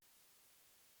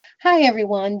Hi,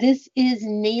 everyone. This is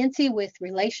Nancy with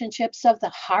Relationships of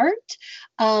the Heart.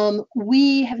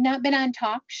 We have not been on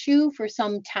TalkShoe for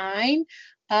some time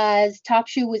as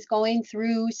TalkShoe was going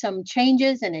through some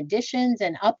changes and additions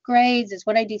and upgrades. Is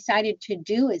what I decided to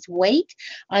do is wait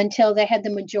until they had the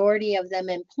majority of them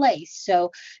in place. So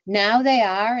now they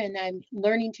are, and I'm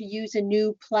learning to use a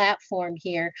new platform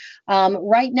here.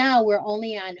 Right now, we're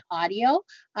only on audio.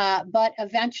 But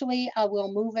eventually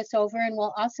we'll move us over and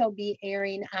we'll also be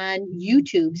airing on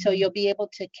YouTube. So you'll be able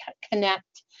to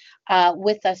connect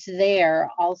with us there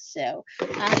also.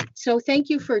 So thank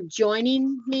you for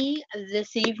joining me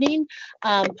this evening.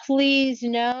 Please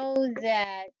know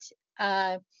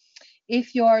that.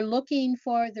 If you're looking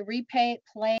for the replay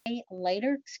play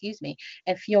later, excuse me,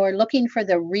 if you're looking for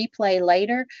the replay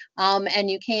later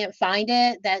and you can't find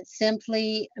it, that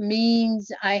simply means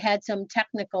I had some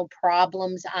technical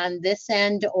problems on this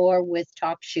end or with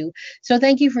TalkShoe. So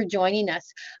thank you for joining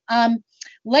us.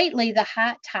 Lately, the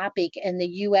hot topic in the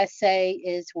USA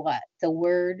is what? The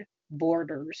word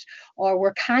borders, or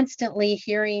we're constantly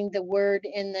hearing the word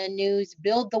in the news: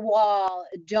 build the wall,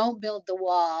 don't build the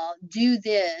wall, do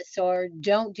this or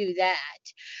don't do that.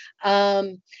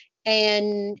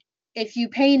 And if you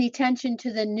pay any attention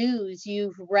to the news,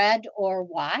 you've read or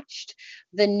watched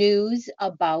the news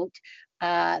about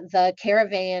the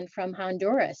caravan from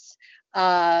Honduras,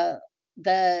 uh,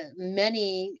 the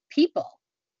many people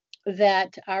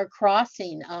that are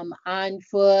crossing on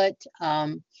foot,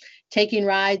 taking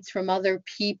rides from other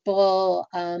people.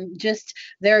 Just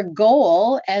their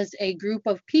goal as a group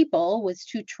of people was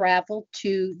to travel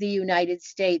to the United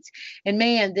States. And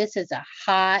man, this is a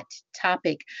hot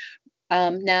topic.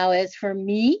 Now, as for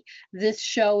me, this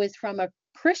show is from a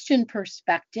Christian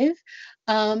perspective,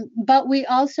 but we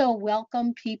also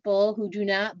welcome people who do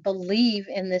not believe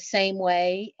in the same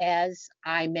way as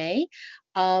I may.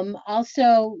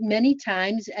 Also, many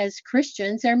times as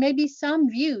Christians, there may be some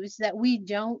views that we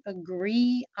don't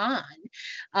agree on,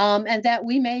 and that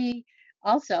we may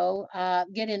also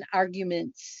get in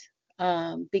arguments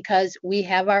because we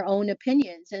have our own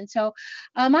opinions. And so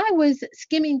I was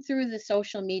skimming through the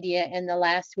social media in the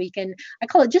last week, and I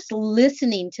call it just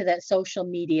listening to that social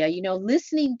media,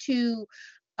 listening to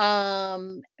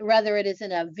whether it is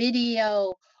in a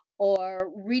video or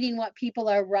reading what people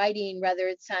are writing, whether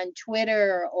it's on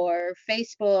Twitter or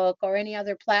Facebook or any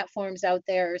other platforms out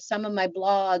there, or some of my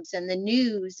blogs and the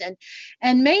news.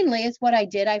 And mainly is what I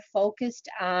did. I focused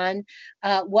on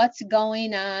what's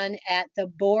going on at the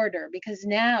border, because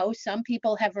now some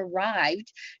people have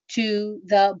arrived to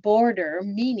the border,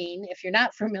 meaning, if you're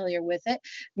not familiar with it,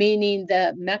 meaning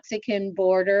the Mexican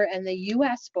border and the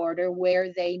US border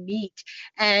where they meet.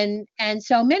 And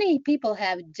so many people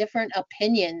have different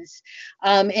opinions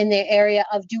in the area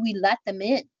of, do we let them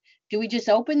in? Do we just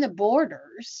open the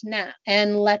borders now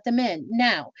and let them in?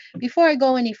 Now, before I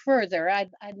go any further,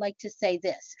 I'd like to say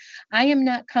this. I am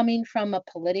not coming from a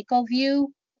political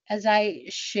view as I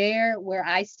share where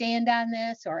I stand on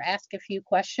this or ask a few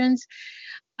questions.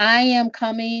 I am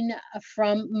coming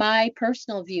from my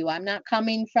personal view. I'm not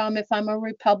coming from if I'm a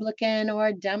Republican or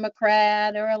a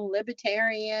Democrat or a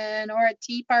Libertarian or a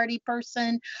Tea Party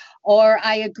person, or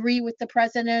I agree with the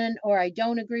president or I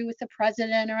don't agree with the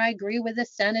president, or I agree with a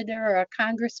senator or a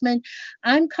congressman.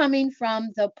 I'm coming from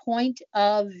the point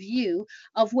of view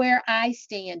of where I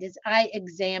stand as I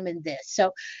examine this.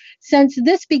 So since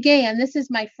this began, this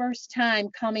is my first time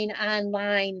coming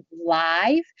online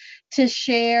live to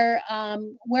share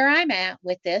where I'm at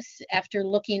with this after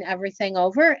looking everything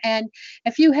over. And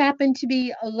if you happen to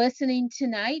be listening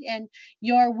tonight and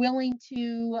you're willing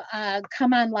to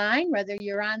come online, whether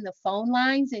you're on the phone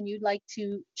lines and you'd like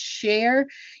to share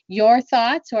your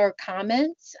thoughts or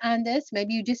comments on this,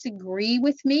 maybe you disagree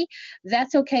with me,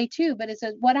 that's okay too. But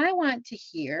what I want to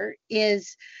hear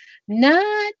is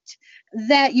not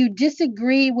that you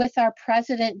disagree with our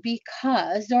president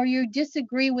because, or you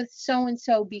disagree with so and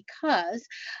so because.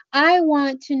 I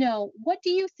want to know, what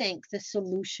do you think the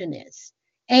solution is?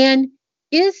 And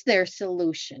is there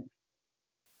solution?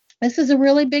 This is a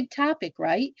really big topic,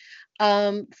 right?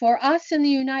 For us in the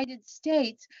United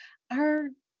States, our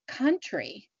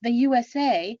country, the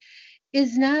USA,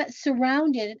 is not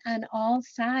surrounded on all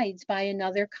sides by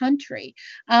another country.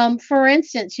 For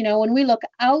instance, when we look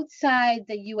outside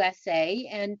the USA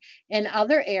and in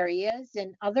other areas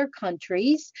in other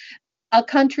countries, a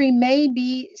country may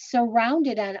be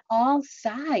surrounded on all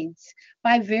sides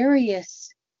by various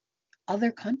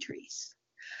other countries,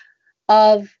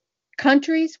 of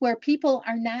countries where people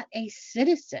are not a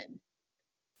citizen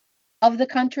of the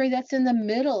country that's in the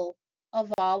middle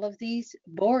of all of these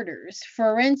borders.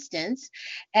 For instance,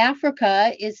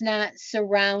 Africa is not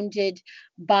surrounded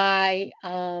by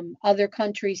other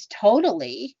countries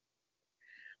totally,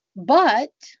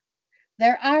 but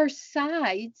there are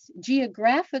sides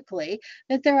geographically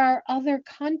that there are other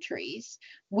countries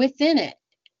within it.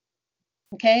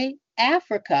 Okay,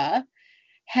 Africa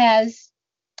has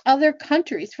other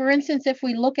countries. For instance, if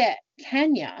we look at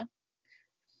Kenya,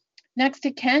 next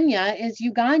to Kenya is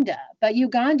Uganda, but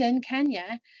Uganda and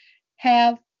Kenya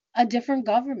have a different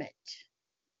government.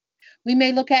 We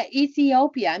may look at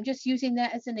Ethiopia. I'm just using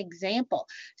that as an example.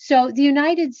 So the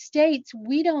United States,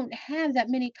 we don't have that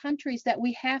many countries that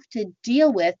we have to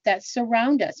deal with that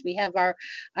surround us. We have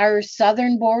our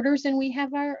southern borders and we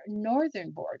have our northern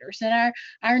borders. And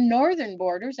our northern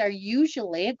borders are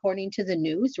usually, according to the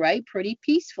news, right, pretty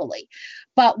peacefully.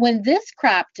 But when this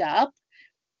cropped up,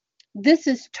 this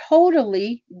is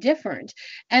totally different.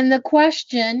 And the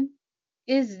question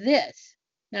is this.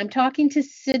 Now, I'm talking to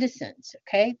citizens,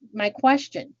 okay? My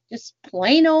question, just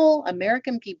plain old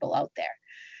American people out there.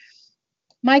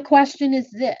 My question is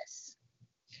this.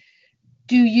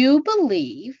 Do you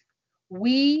believe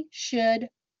we should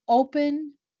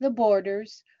open the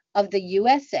borders of the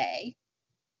USA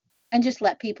and just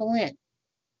let people in?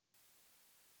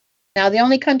 Now, the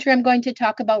only country I'm going to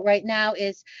talk about right now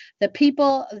is the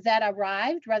people that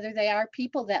arrived, whether they are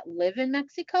people that live in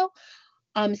Mexico,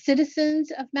 citizens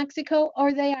of Mexico,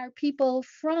 or they are people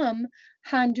from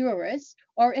Honduras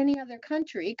or any other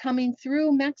country coming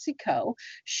through Mexico.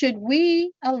 Should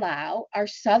we allow our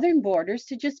southern borders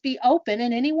to just be open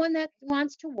and anyone that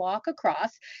wants to walk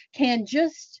across can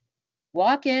just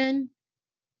walk in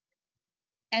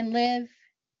and live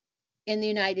in the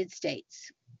United States?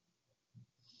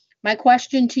 My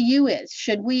question to you is,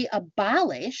 should we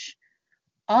abolish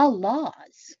all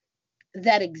laws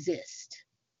that exist?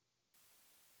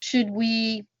 Should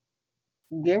we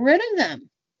get rid of them?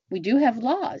 We do have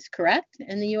laws, correct,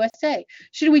 in the USA.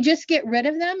 Should we just get rid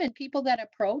of them and people that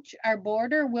approach our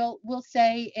border will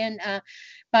say in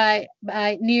by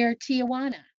near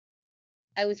Tijuana?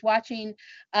 I was watching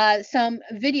some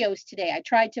videos today. I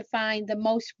tried to find the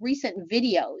most recent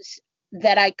videos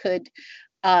that I could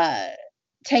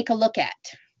take a look at.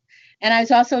 And I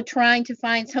was also trying to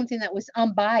find something that was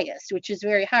unbiased, which is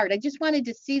very hard. I just wanted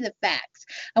to see the facts.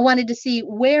 I wanted to see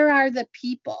where are the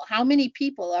people? How many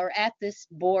people are at this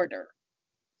border?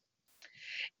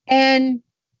 And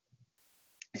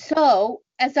so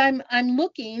as I'm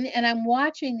looking and I'm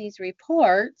watching these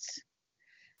reports,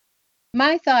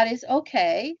 my thought is,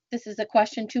 okay, this is a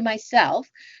question to myself.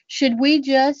 Should we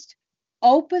just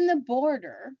open the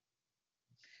border,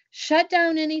 shut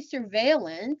down any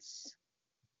surveillance,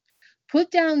 put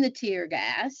down the tear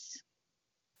gas,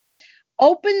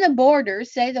 open the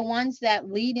borders, say the ones that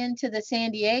lead into the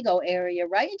San Diego area,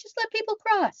 right? And just let people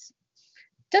cross.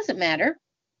 Doesn't matter.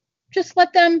 Just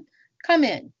let them come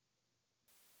in.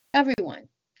 Everyone.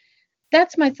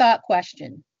 That's my thought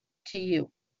question to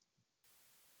you.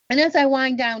 And as I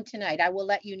wind down tonight, I will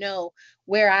let you know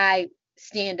where I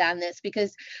stand on this,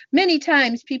 because many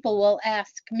times people will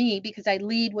ask me, because I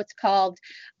lead what's called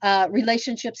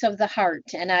relationships of the heart,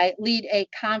 and I lead a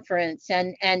conference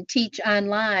and teach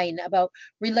online about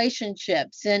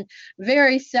relationships, and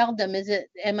very seldom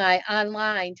am I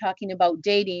online talking about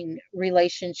dating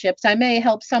relationships. I may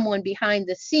help someone behind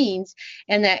the scenes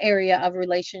in that area of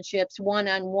relationships,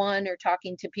 one-on-one, or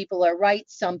talking to people, or write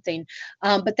something,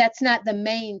 but that's not the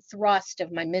main thrust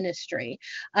of my ministry.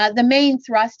 The main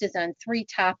thrust is on three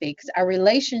topics: our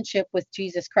relationship with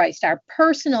Jesus Christ, our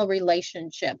personal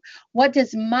relationship. What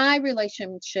does my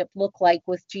relationship look like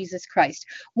with Jesus Christ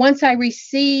once I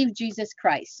receive Jesus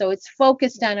Christ? So it's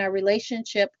focused on our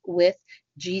relationship with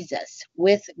Jesus,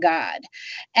 with God.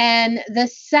 And the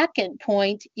second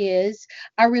point is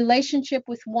our relationship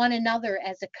with one another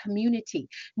as a community,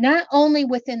 not only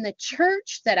within the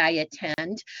church that I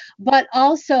attend, but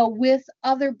also with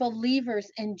other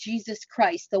believers in Jesus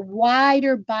Christ, the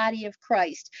wider body of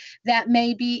Christ that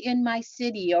may be in my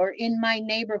city or in my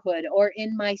neighborhood or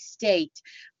in my state.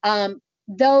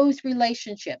 Those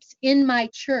relationships in my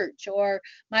church, or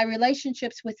my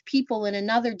relationships with people in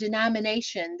another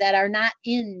denomination that are not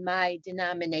in my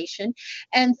denomination.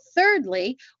 And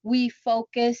thirdly, we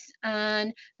focus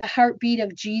on the heartbeat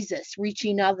of Jesus,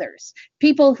 reaching others,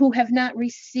 people who have not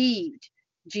received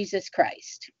Jesus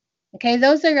Christ. Okay,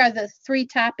 those are the three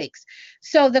topics.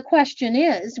 So the question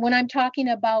is, when I'm talking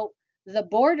about the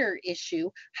border issue,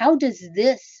 how does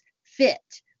this fit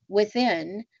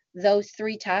within those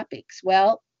three topics?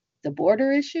 Well, the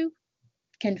border issue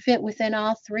can fit within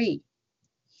all three.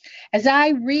 As I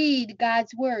read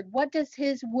God's word, what does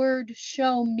his word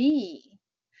show me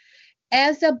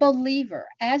as a believer,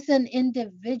 as an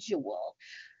individual,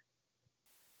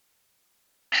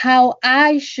 how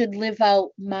I should live out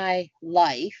my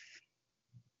life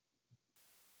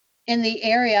in the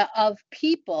area of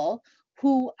people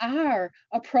who are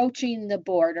approaching the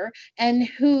border and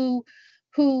who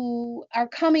are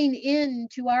coming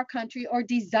into our country or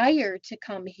desire to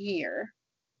come here?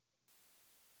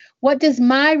 What does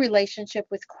my relationship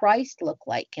with Christ look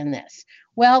like in this?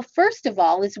 Well, first of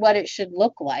all, is what it should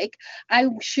look like. I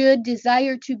should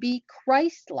desire to be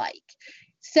Christ-like.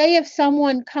 Say if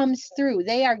someone comes through,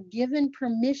 they are given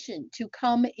permission to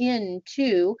come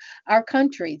into our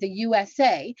country, the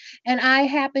USA, and I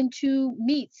happen to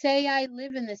meet, say I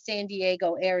live in the San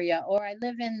Diego area or I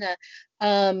live in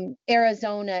the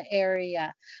Arizona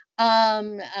area.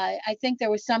 I think there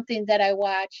was something that I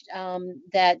watched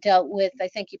that dealt with, I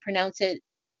think you pronounce it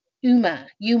Yuma,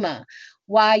 Yuma.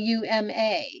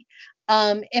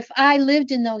 If I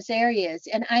lived in those areas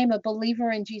and I'm a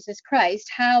believer in Jesus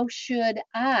Christ, how should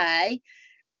I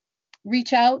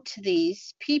reach out to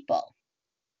these people?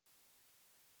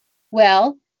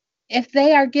 Well, if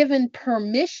they are given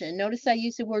permission, notice I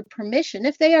use the word permission,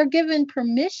 if they are given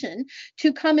permission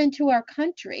to come into our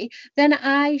country, then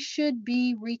I should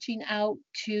be reaching out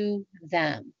to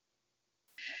them.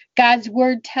 God's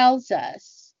word tells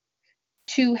us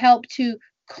to help to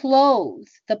clothe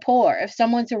the poor. If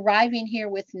someone's arriving here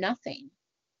with nothing,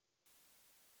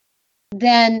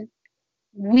 then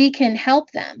we can help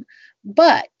them.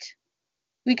 But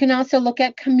we can also look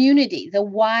at community, the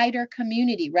wider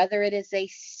community, whether it is a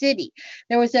city.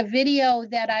 There was a video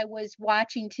that I was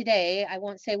watching today. I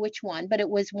won't say which one, but it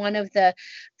was one of the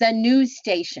news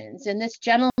stations. And this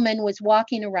gentleman was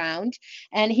walking around,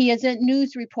 and he is a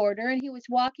news reporter, and he was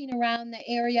walking around the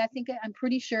area. I'm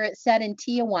pretty sure it said in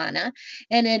Tijuana,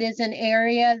 and it is an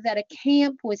area that a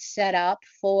camp was set up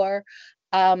for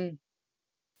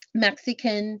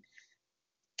Mexican,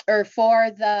 or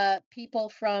for the people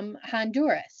from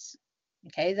Honduras.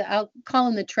 Okay, I'll call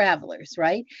them the travelers,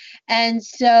 right? And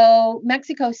so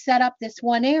Mexico set up this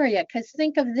one area, because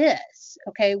think of this,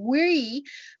 okay? We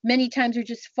many times are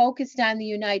just focused on the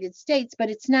United States,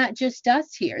 but it's not just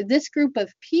us here. This group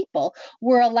of people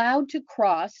were allowed to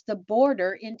cross the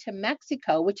border into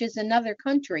Mexico, which is another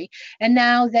country, and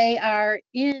now they are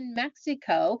in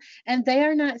Mexico, and they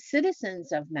are not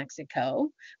citizens of Mexico.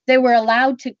 They were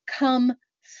allowed to come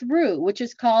through, which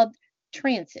is called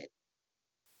transit.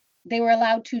 They were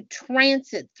allowed to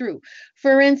transit through.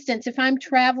 For instance, if I'm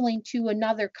traveling to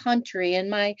another country and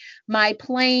my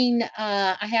plane,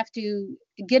 I have to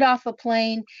get off a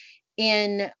plane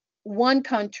in one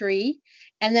country,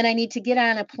 and then I need to get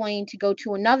on a plane to go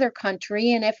to another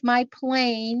country. And if my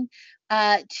plane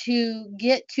to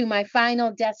get to my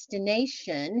final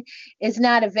destination is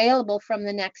not available from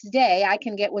the next day, I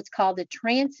can get what's called a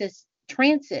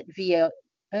transit via,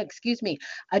 excuse me,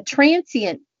 a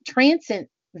transient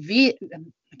via,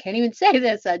 I can't even say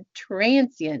this, a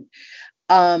transient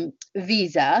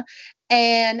visa,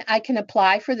 and I can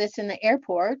apply for this in the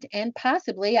airport, and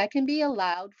possibly I can be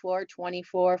allowed for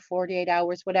 24, 48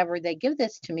 hours, whatever they give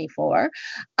this to me for,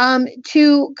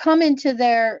 to come into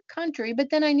their country, but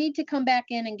then I need to come back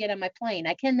in and get on my plane.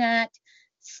 I cannot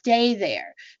stay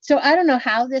there. So I don't know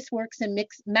how this works in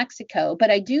Mexico,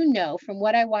 but I do know from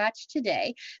what I watched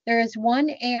today, there is one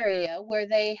area where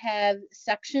they have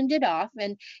sectioned it off,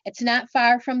 and it's not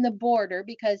far from the border,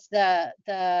 because the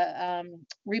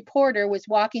reporter was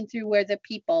walking through where the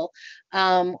people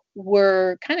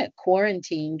were kind of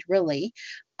quarantined, really.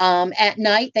 At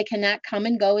night, they cannot come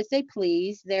and go as they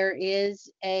please. There is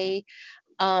a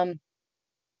I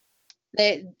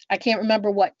can't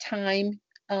remember what time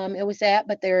it was at,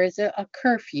 but there is a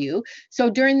curfew. So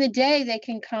during the day they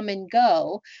can come and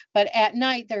go, but at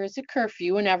night there is a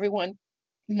curfew, and everyone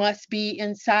must be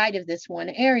inside of this one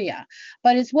area.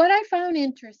 But it's what I found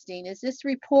interesting is this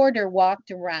reporter walked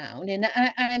around, and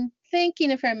I'm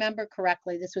thinking, if I remember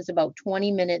correctly, this was about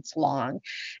 20 minutes long,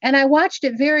 and I watched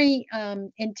it very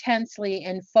intensely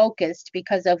and focused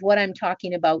because of what I'm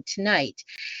talking about tonight.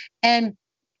 And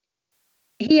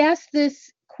he asked this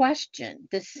question,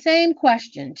 the same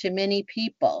question, to many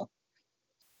people.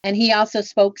 And he also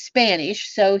spoke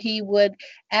Spanish, so he would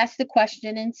ask the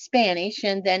question in Spanish,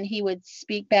 and then he would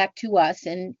speak back to us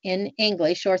in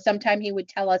English, or sometimes he would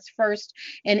tell us first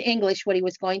in English what he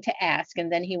was going to ask,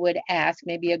 and then he would ask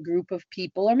maybe a group of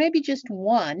people, or maybe just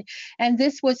one. And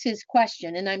this was his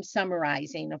question, and I'm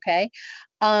summarizing, okay?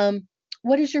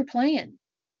 What is your plan?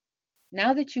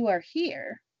 Now that you are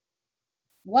here,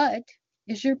 what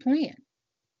is your plan?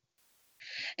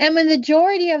 And the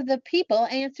majority of the people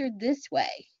answered this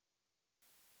way,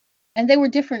 and they were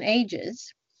different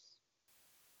ages.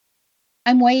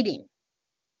 I'm waiting.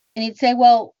 And he'd say,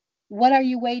 well, what are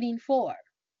you waiting for?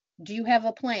 Do you have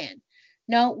a plan?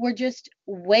 No, we're just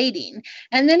waiting.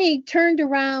 And then he turned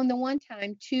around the one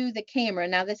time to the camera.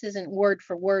 Now, this isn't word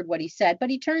for word what he said, but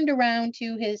he turned around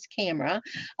to his camera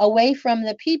away from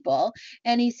the people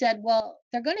and he said, well,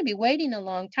 they're going to be waiting a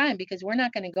long time because we're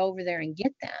not going to go over there and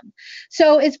get them.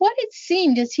 So it's what it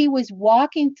seemed as he was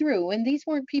walking through, and these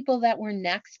weren't people that were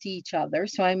next to each other.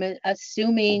 So I'm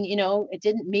assuming, it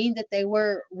didn't mean that they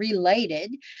were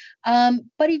related.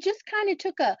 But he just kind of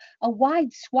took a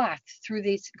wide swath through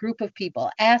this group of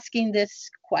people asking this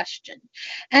question.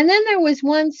 And then there was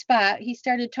one spot he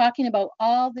started talking about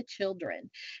all the children.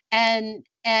 And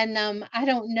I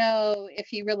don't know if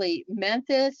he really meant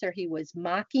this or he was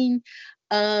mocking.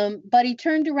 But he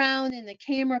turned around and the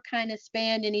camera kind of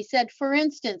spanned and he said, for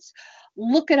instance,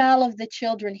 look at all of the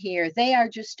children here. They are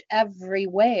just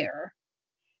everywhere.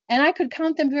 And I could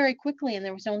count them very quickly, and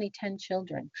there was only 10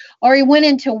 children. Or he went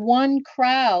into one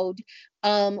crowd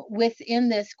within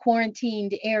this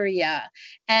quarantined area,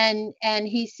 and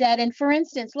he said, and for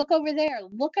instance, look over there,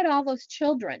 look at all those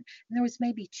children. And there was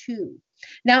maybe two.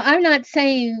 Now, I'm not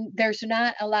saying there's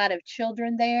not a lot of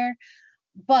children there,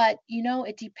 but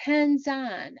it depends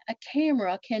on a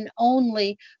camera can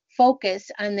only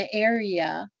focus on the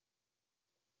area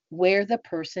where the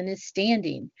person is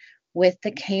standing with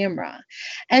the camera.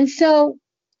 And so,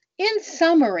 in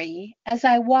summary, as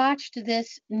I watched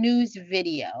this news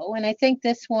video, and I think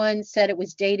this one said it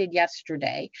was dated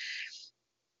yesterday,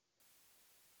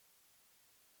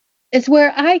 is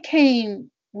where I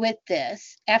came with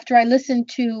this after I listened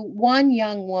to one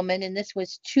young woman, and this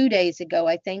was 2 days ago,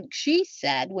 I think. She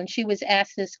said, when she was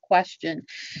asked this question,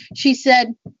 she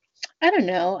said, I don't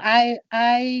know,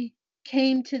 I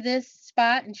came to this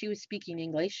spot, and she was speaking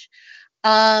English.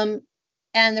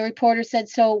 And the reporter said,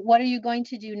 so what are you going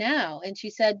to do now? And she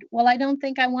said, well, I don't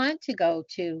think I want to go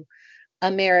to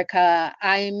America.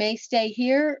 I may stay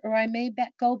here or I may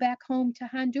go back home to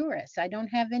Honduras. I don't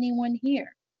have anyone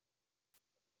here.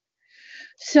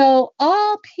 So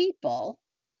all people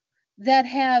that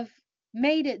have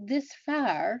made it this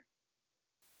far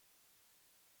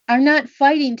are not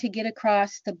fighting to get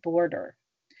across the border.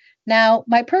 Now,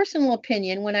 my personal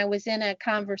opinion, when I was in a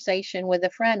conversation with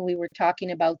a friend, we were talking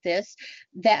about this,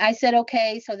 that I said,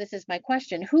 okay, so this is my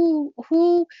question.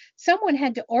 Someone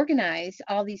had to organize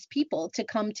all these people to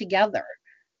come together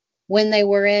when they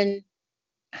were in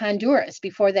Honduras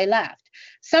before they left.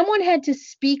 Someone had to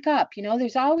speak up.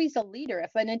 There's always a leader.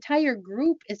 If an entire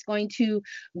group is going to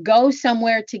go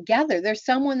somewhere together, there's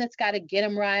someone that's got to get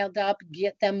them riled up,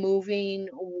 get them moving,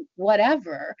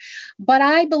 whatever. But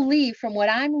I believe from what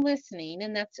I'm listening,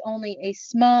 and that's only a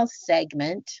small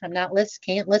segment,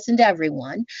 can't listen to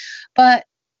everyone, but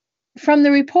from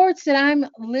the reports that I'm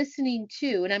listening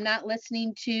to, and I'm not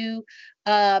listening to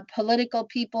political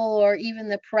people or even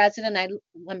the president.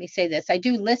 Let me say this: I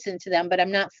do listen to them, but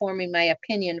I'm not forming my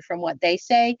opinion from what they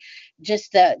say.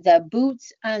 Just the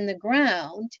boots on the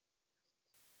ground.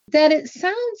 That it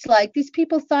sounds like these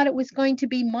people thought it was going to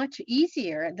be much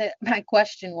easier. That my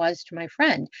question was to my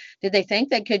friend: did they think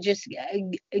they could just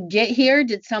get here?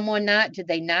 Did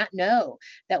they not know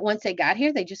that once they got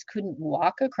here, they just couldn't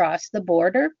walk across the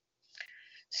border?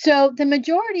 So the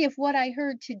majority of what I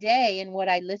heard today and what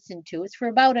I listened to is for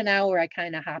about an hour, I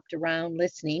kind of hopped around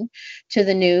listening to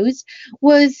the news,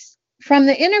 was from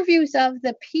the interviews of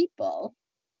the people.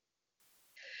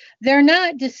 They're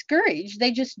not discouraged.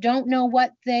 They just don't know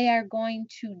what they are going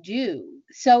to do.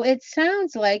 So it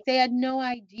sounds like they had no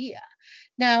idea.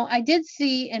 Now, I did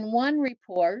see in one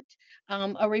report,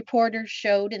 a reporter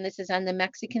showed, and this is on the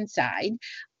Mexican side,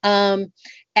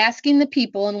 asking the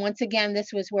people, and once again,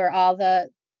 this was where all the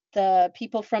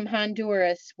people from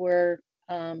Honduras were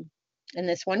in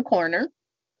this one corner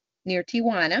near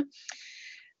Tijuana,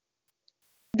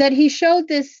 that he showed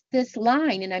this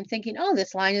line, and I'm thinking, oh,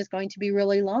 this line is going to be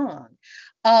really long,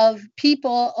 of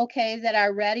people, okay, that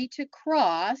are ready to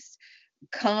cross,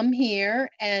 come here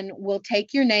and we'll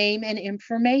take your name and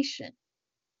information.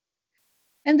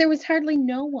 And there was hardly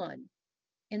no one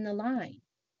in the line.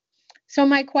 So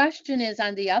my question is,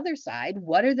 on the other side,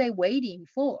 what are they waiting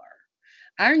for?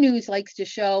 Our news likes to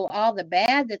show all the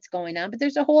bad that's going on, but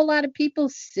there's a whole lot of people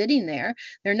sitting there.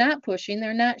 They're not pushing,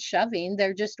 they're not shoving,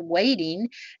 they're just waiting.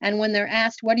 And when they're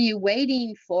asked, what are you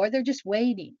waiting for? They're just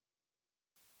waiting.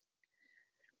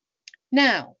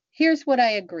 Now, here's what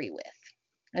I agree with.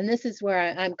 And this is where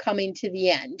I'm coming to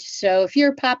the end. So if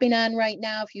you're popping on right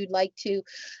now, if you'd like to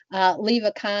leave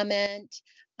a comment,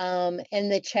 in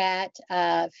the chat.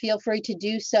 Feel free to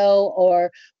do so,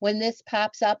 or when this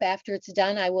pops up after it's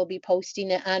done, I will be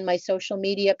posting it on my social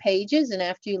media pages. And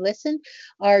after you listen,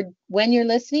 or when you're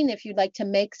listening, if you'd like to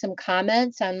make some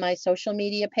comments on my social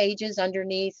media pages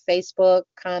underneath Facebook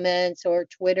comments or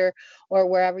Twitter or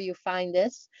wherever you find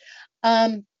this,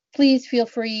 please feel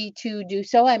free to do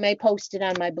so. I may post it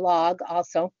on my blog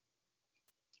also.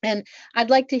 And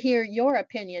I'd like to hear your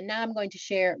opinion. Now I'm going to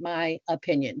share my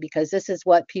opinion because this is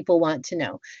what people want to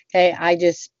know. Okay, I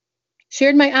just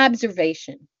shared my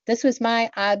observation. This was my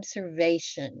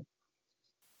observation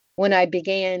when I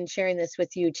began sharing this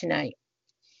with you tonight.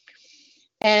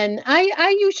 And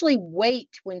I usually wait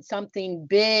when something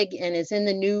big and is in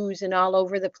the news and all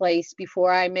over the place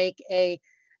before I make a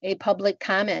public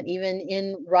comment, even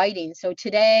in writing. So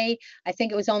today, I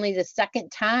think it was only the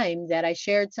second time that I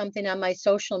shared something on my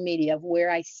social media of where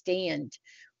I stand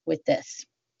with this.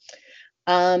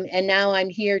 And now I'm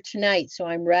here tonight, so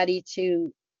I'm ready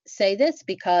to say this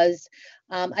because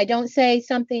I don't say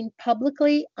something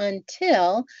publicly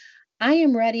until I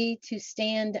am ready to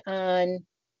stand on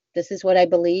this is what I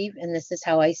believe and this is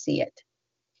how I see it.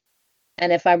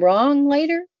 And if I'm wrong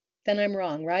later, then I'm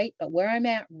wrong, right? But where I'm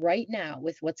at right now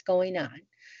with what's going on,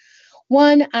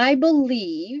 one, I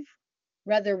believe,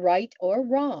 whether right or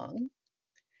wrong,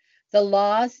 the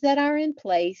laws that are in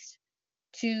place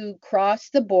to cross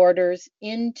the borders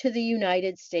into the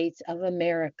United States of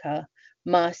America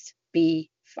must be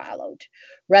followed.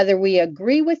 Whether we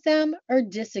agree with them or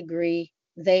disagree,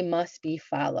 they must be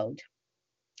followed.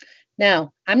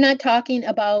 Now, I'm not talking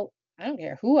about, I don't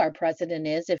care who our president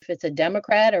is, if it's a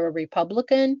Democrat or a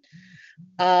Republican.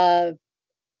 As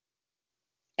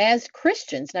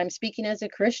Christians, and I'm speaking as a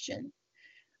Christian,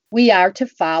 we are to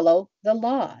follow the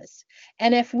laws.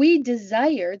 And if we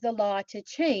desire the law to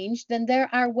change, then there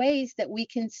are ways that we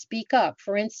can speak up.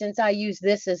 For instance, I use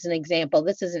this as an example.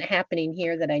 This isn't happening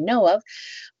here that I know of,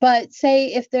 but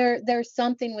say if there's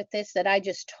something with this that I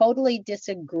just totally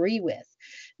disagree with.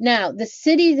 Now, the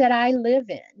city that I live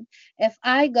in, if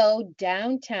I go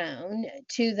downtown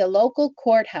to the local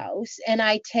courthouse and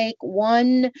I take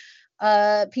one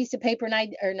piece of paper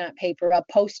and or not paper, a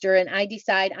poster, and I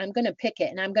decide I'm going to pick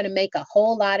it and I'm going to make a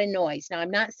whole lot of noise. Now,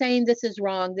 I'm not saying this is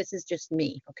wrong. This is just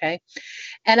me. Okay.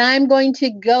 And I'm going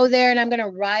to go there and I'm going to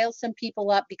rile some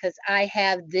people up because I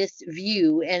have this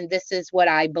view and this is what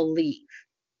I believe.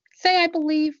 Say I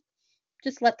believe,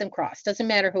 just let them cross. Doesn't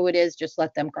matter who it is, just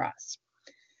let them cross.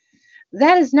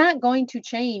 That is not going to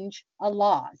change a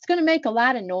law. It's going to make a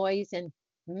lot of noise and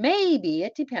maybe,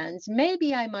 it depends,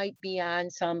 maybe I might be on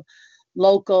some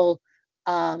local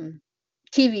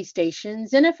TV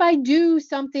stations. And if I do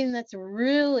something that's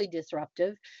really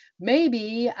disruptive,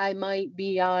 maybe I might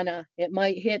be on it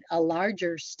might hit a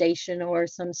larger station or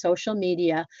some social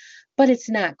media, but it's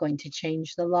not going to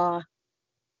change the law.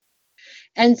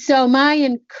 And so my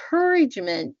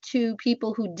encouragement to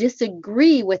people who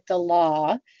disagree with the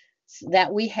law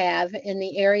that we have in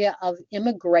the area of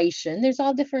immigration, there's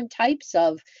all different types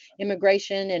of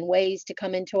immigration and ways to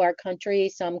come into our country.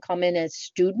 Some come in as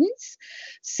students,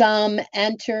 some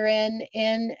enter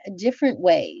in different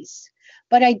ways.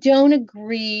 But I don't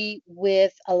agree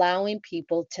with allowing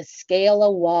people to scale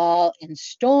a wall and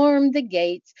storm the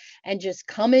gates and just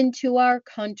come into our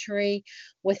country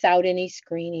without any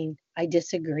screening. I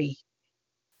disagree.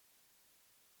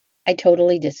 I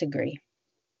totally disagree.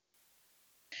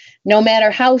 No matter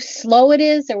how slow it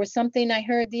is, there was something I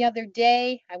heard the other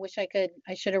day. I wish I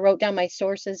should have wrote down my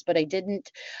sources, but I didn't.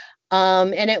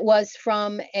 And it was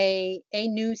from a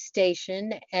news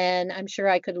station, and I'm sure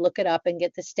I could look it up and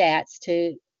get the stats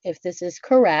to if this is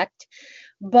correct.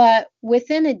 But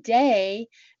within a day,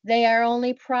 they are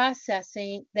only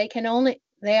processing, they are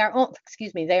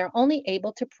only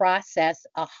able to process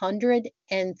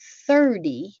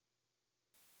 130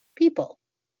 people.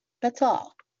 That's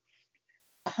all.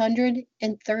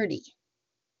 130.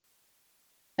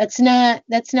 That's not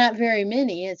very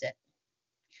many, is it?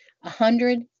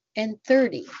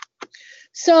 130.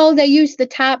 So they used the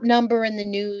top number in the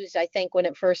news. I think when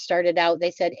it first started out,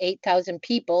 they said 8,000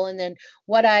 people. And then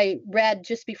what I read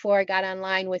just before I got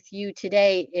online with you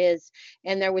today is,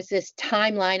 and there was this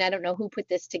timeline. I don't know who put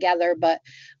this together, but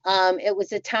it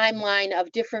was a timeline of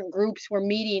different groups were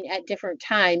meeting at different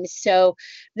times. So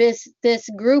this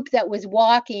group that was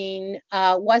walking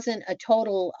wasn't a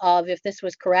total of, if this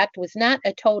was correct, was not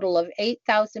a total of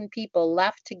 8,000 people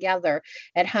left together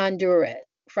at Honduras.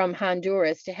 From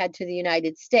Honduras to head to the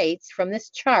United States. From this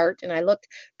chart, and I looked,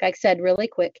 like I said, really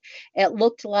quick, it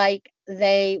looked like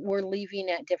they were leaving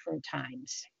at different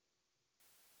times.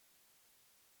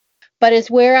 But as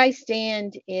where I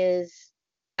stand is,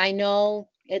 I know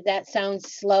That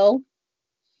sounds slow,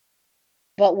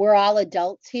 but we're all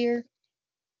adults here.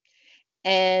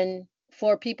 And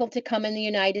for people to come in the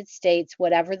United States,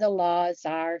 whatever the laws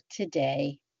are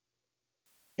today,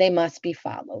 they must be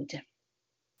followed.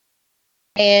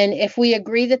 And if we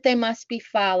agree that they must be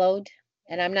followed,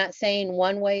 and I'm not saying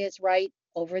one way is right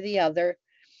over the other,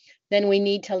 then we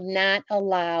need to not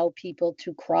allow people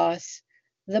to cross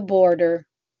the border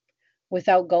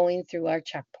without going through our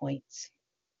checkpoints.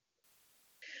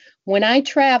 When I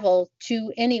travel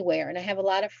to anywhere, and I have a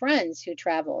lot of friends who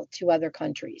travel to other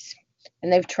countries,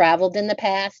 and they've traveled in the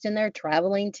past and they're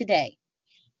traveling today.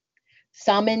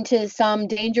 Some into some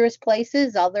dangerous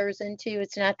places, others into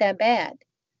it's not that bad.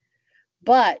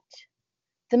 But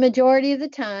the majority of the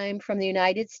time from the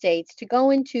United States to go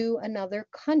into another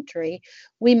country,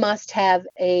 we must have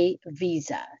a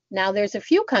visa. Now, there's a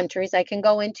few countries I can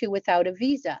go into without a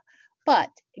visa, but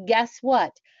guess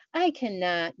what? I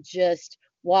cannot just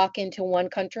walk into one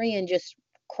country and just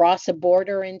cross a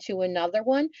border into another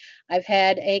one. I've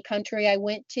had a country I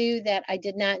went to that I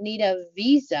did not need a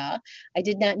visa. I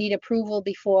did not need approval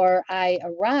before I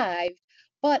arrived,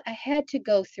 but I had to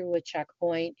go through a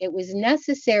checkpoint. It was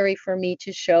necessary for me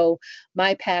to show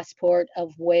my passport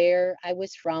of where I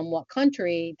was from, what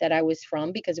country that I was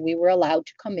from, because we were allowed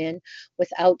to come in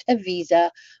without a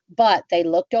visa. But they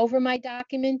looked over my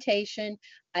documentation.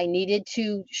 I needed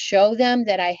to show them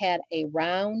that I had a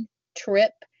round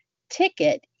trip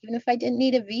ticket, even if I didn't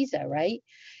need a visa, right?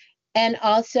 And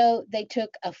also, they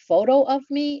took a photo of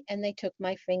me and they took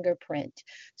my fingerprint.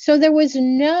 So there was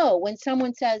no, when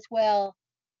someone says, well,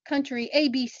 country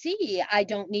ABC, I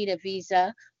don't need a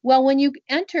visa. Well, when you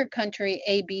enter country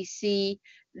ABC,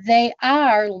 they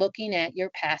are looking at your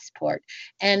passport.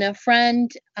 And a friend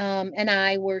and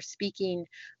I were speaking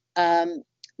um,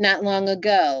 not long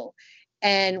ago.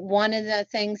 And one of the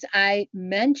things I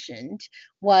mentioned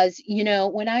was,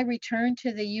 when I return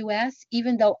to the US,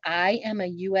 even though I am a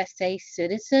USA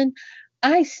citizen,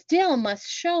 I still must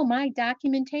show my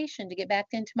documentation to get back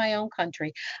into my own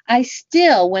country. I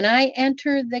still, when I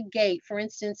enter the gate, for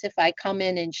instance, if I come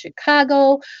in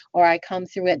Chicago or I come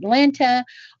through Atlanta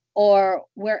or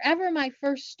wherever my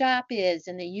first stop is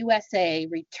in the USA,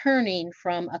 returning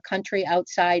from a country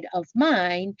outside of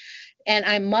mine, and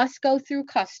I must go through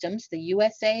customs, the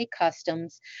USA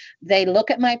customs, they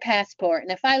look at my passport.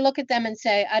 And if I look at them and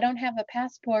say, I don't have a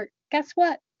passport, guess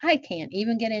what? I can't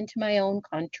even get into my own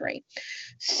country.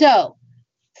 So,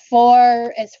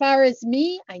 for as far as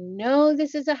me, I know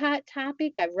this is a hot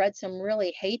topic. I've read some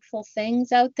really hateful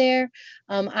things out there.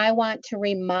 I want to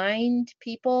remind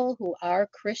people who are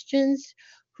Christians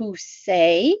who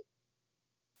say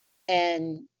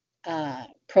and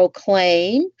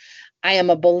proclaim, I am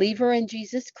a believer in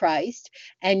Jesus Christ,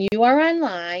 and you are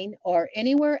online or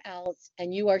anywhere else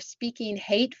and you are speaking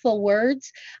hateful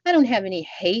words. I don't have any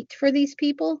hate for these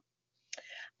people.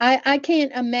 I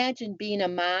can't imagine being a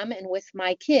mom and with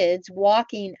my kids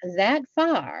walking that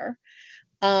far.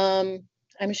 Um,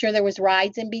 I'm sure there was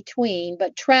rides in between,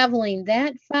 but traveling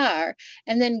that far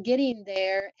and then getting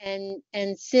there and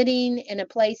sitting in a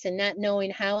place and not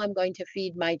knowing how I'm going to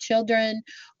feed my children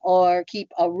or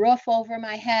keep a roof over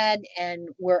my head, and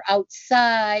we're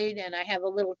outside and I have a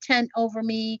little tent over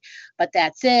me, but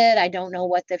that's it. I don't know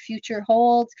what the future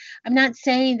holds. I'm not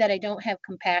saying that I don't have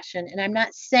compassion, and I'm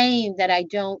not saying that I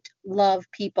don't love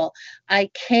people. I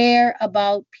care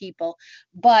about people.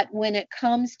 But when it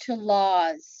comes to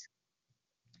laws,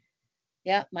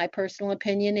 yeah, my personal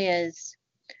opinion is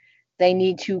they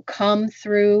need to come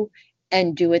through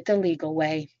and do it the legal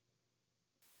way,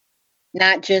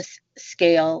 not just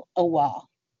scale a wall.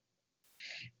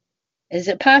 Is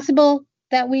it possible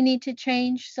that we need to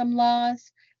change some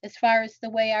laws as far as the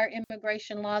way our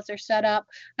immigration laws are set up?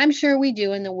 I'm sure we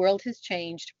do, and the world has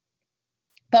changed.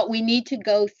 But we need to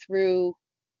go through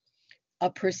a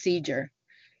procedure.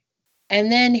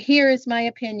 And then here is my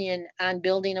opinion on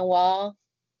building a wall.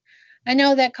 I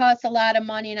know that costs a lot of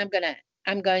money, and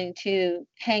I'm going to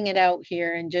hang it out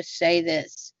here and just say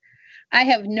this. I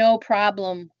have no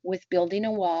problem with building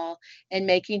a wall and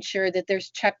making sure that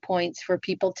there's checkpoints for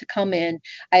people to come in.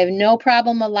 I have no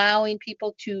problem allowing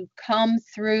people to come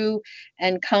through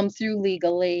and come through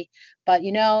legally. But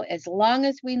as long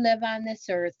as we live on this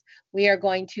earth, we are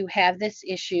going to have this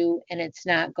issue and it's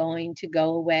not going to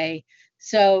go away.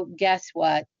 So, guess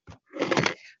what?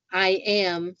 I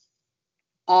am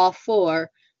all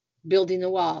for building the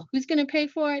wall. Who's going to pay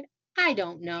for it? I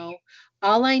don't know.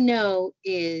 All I know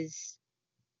is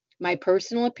my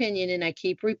personal opinion, and I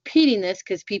keep repeating this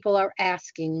because people are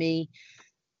asking me.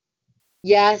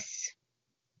 Yes,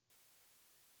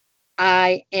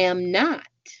 I am not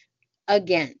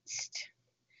against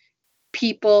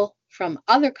people from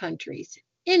other countries,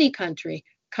 any country,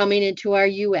 coming into our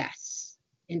US,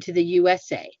 into the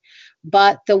USA.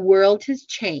 But the world has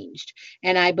changed,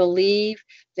 and I believe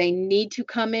they need to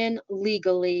come in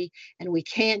legally, and we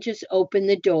can't just open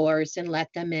the doors and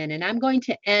let them in. And I'm going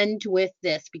to end with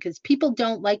this because people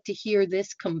don't like to hear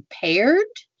this compared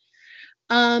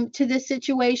to this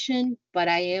situation, but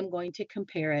I am going to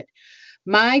compare it.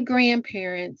 My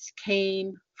grandparents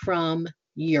came from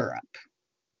Europe,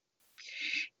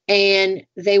 and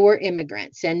they were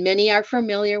immigrants, and many are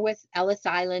familiar with Ellis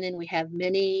Island, and we have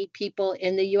many people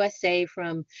in the USA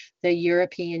from the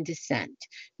European descent.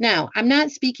 Now, I'm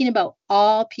not speaking about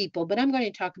all people, but I'm going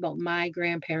to talk about my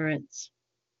grandparents.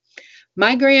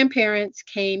 My grandparents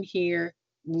came here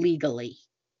legally.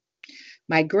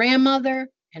 My grandmother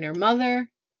and her mother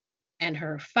and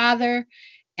her father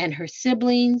and her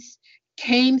siblings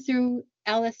came through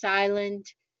Ellis Island,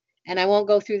 and I won't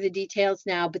go through the details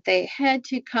now, but they had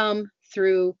to come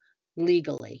through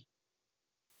legally.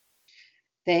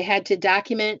 They had to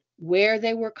document where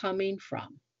they were coming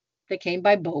from. They came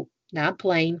by boat, not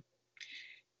plane,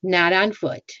 not on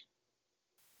foot,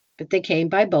 but they came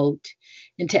by boat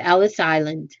into Ellis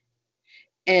Island,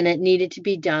 and it needed to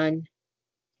be done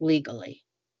legally.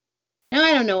 Now,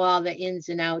 I don't know all the ins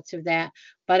and outs of that,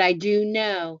 but I do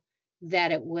know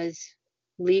that it was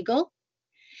legal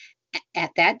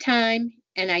at that time,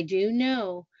 and I do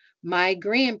know my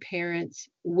grandparents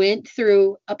went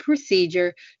through a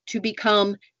procedure to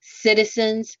become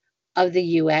citizens of the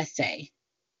USA.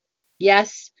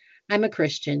 Yes, I'm a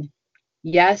Christian.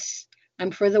 Yes,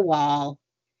 I'm for the wall.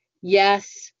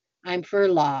 Yes, I'm for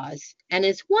laws. And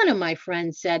as one of my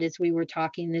friends said as we were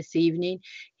talking this evening,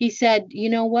 he said, you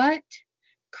know what?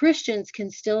 Christians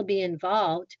can still be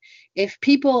involved. If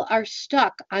people are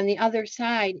stuck on the other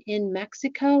side in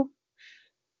Mexico,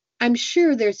 I'm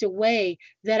sure there's a way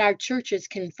that our churches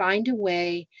can find a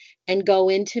way and go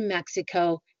into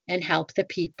Mexico and help the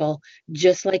people,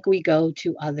 just like we go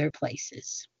to other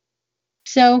places.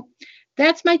 So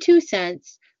that's my 2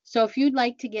 cents. So if you'd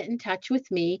like to get in touch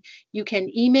with me, you can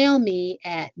email me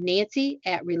at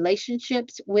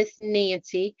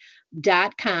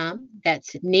nancy@relationshipswithnancy.com.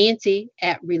 That's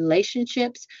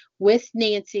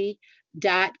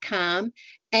nancy@relationshipswithnancy.com,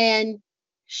 and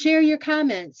share your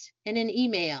comments in an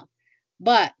email.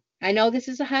 But I know this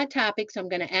is a hot topic, so I'm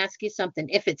going to ask you something.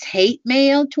 If it's hate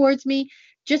mail towards me,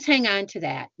 just hang on to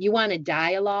that. You want to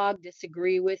dialogue,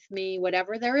 disagree with me,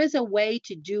 whatever. There is a way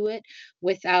to do it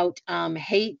without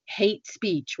hate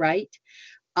speech, right?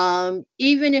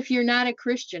 Even if you're not a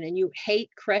Christian and you hate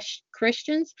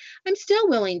Christians, I'm still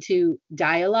willing to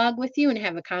dialogue with you and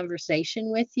have a conversation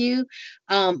with you,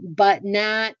 but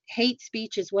not hate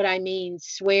speech is what I mean,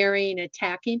 swearing,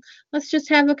 attacking. Let's just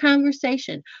have a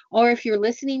conversation. Or if you're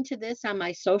listening to this on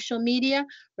my social media,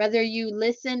 whether you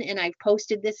listen and I've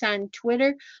posted this on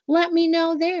Twitter, let me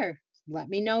know there. Let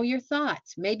me know your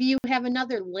thoughts. Maybe you have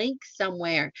another link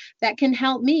somewhere that can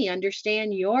help me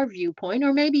understand your viewpoint,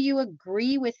 or maybe you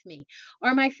agree with me.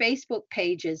 Or my Facebook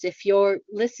pages. If you're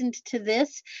listened to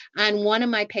this on one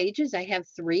of my pages, I have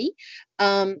 3,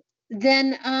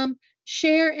 then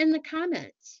share in the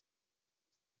comments.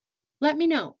 Let me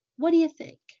know. What do you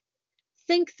think?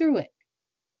 Think through it.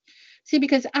 See,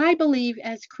 because I believe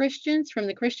as Christians, from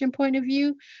the Christian point of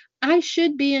view, I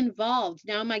should be involved.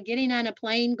 Now, am I getting on a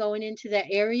plane going into that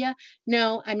area?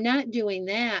 No, I'm not doing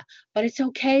that. But it's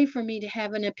okay for me to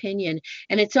have an opinion.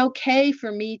 And it's okay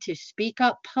for me to speak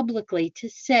up publicly to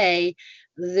say,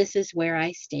 this is where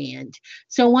I stand.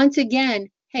 So once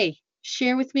again, hey,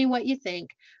 share with me what you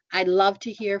think. I'd love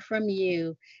to hear from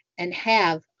you, and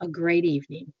have a great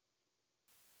evening.